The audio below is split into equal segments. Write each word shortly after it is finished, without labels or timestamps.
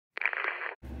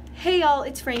Hey y'all,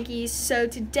 it's Frankie. So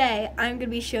today I'm going to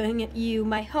be showing you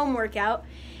my home workout,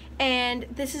 and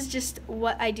this is just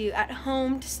what I do at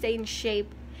home to stay in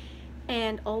shape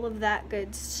and all of that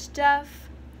good stuff.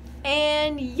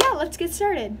 And yeah, let's get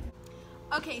started.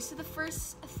 Okay, so the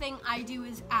first thing I do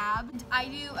is abs. I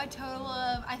do a total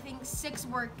of I think 6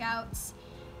 workouts,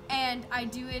 and I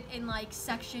do it in like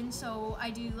sections, so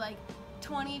I do like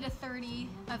 20 to 30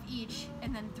 of each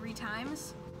and then 3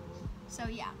 times. So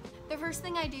yeah, the first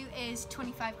thing I do is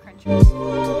 25 crunches.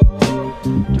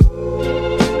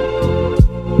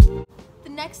 The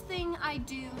next thing I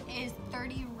do is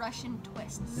 30 Russian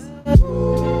twists.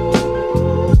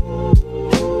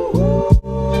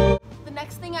 The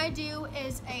next thing I do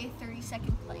is a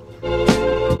 30-second plank.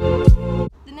 The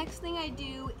next thing I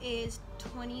do is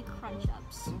 20 crunch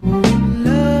ups.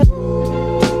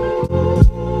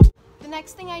 The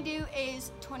next thing I do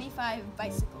is 25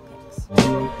 bicycle kicks.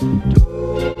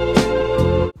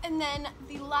 And then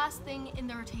the last thing in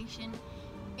the rotation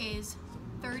is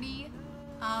 30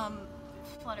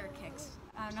 flutter kicks.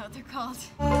 I don't know what they're called.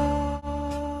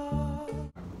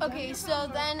 Okay, so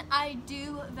then I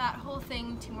do that whole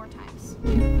thing 2 more times.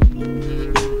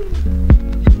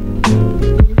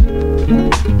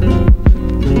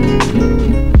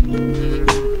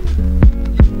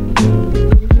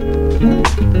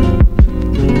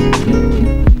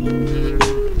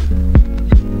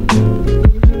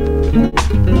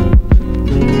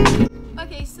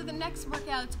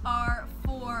 Workouts are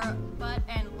for butt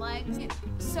and legs.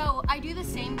 So I do the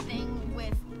same thing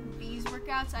with these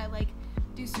workouts. I like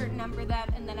do a certain number of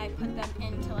them and then I put them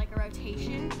into like a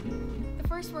rotation. The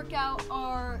first workout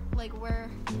are like where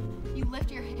you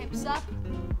lift your hips up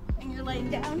and you're laying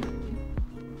down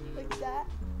like that.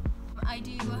 I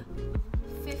do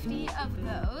 50 of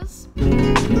those.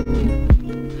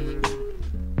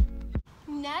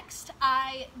 Next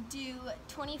I do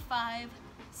 25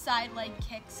 side leg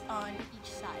kicks on each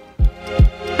side.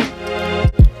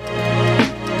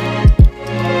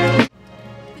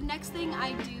 The next thing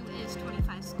I do is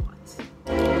 25 squats.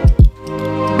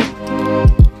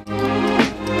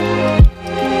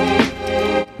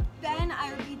 Then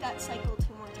I repeat that cycle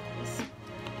 2 more times.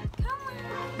 Come on.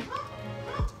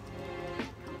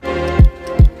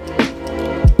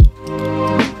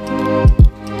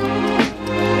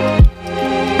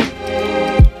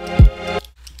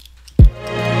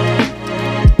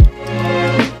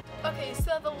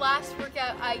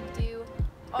 I do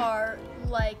are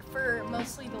like for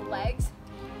mostly the legs,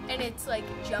 and it's like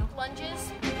jump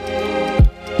lunges.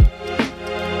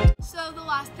 So the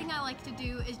last thing I like to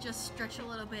do is just stretch a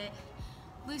little bit,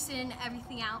 loosen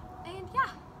everything out, and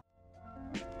yeah.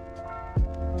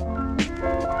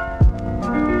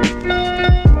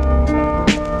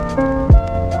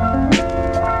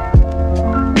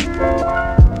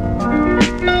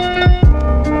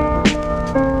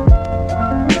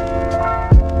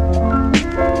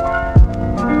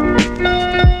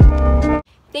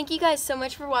 Thank you guys so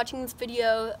much for watching this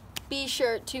video. Be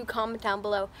sure to comment down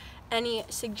below any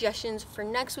suggestions for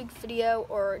next week's video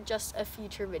or just a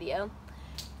future video.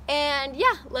 And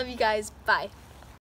yeah, love you guys. Bye.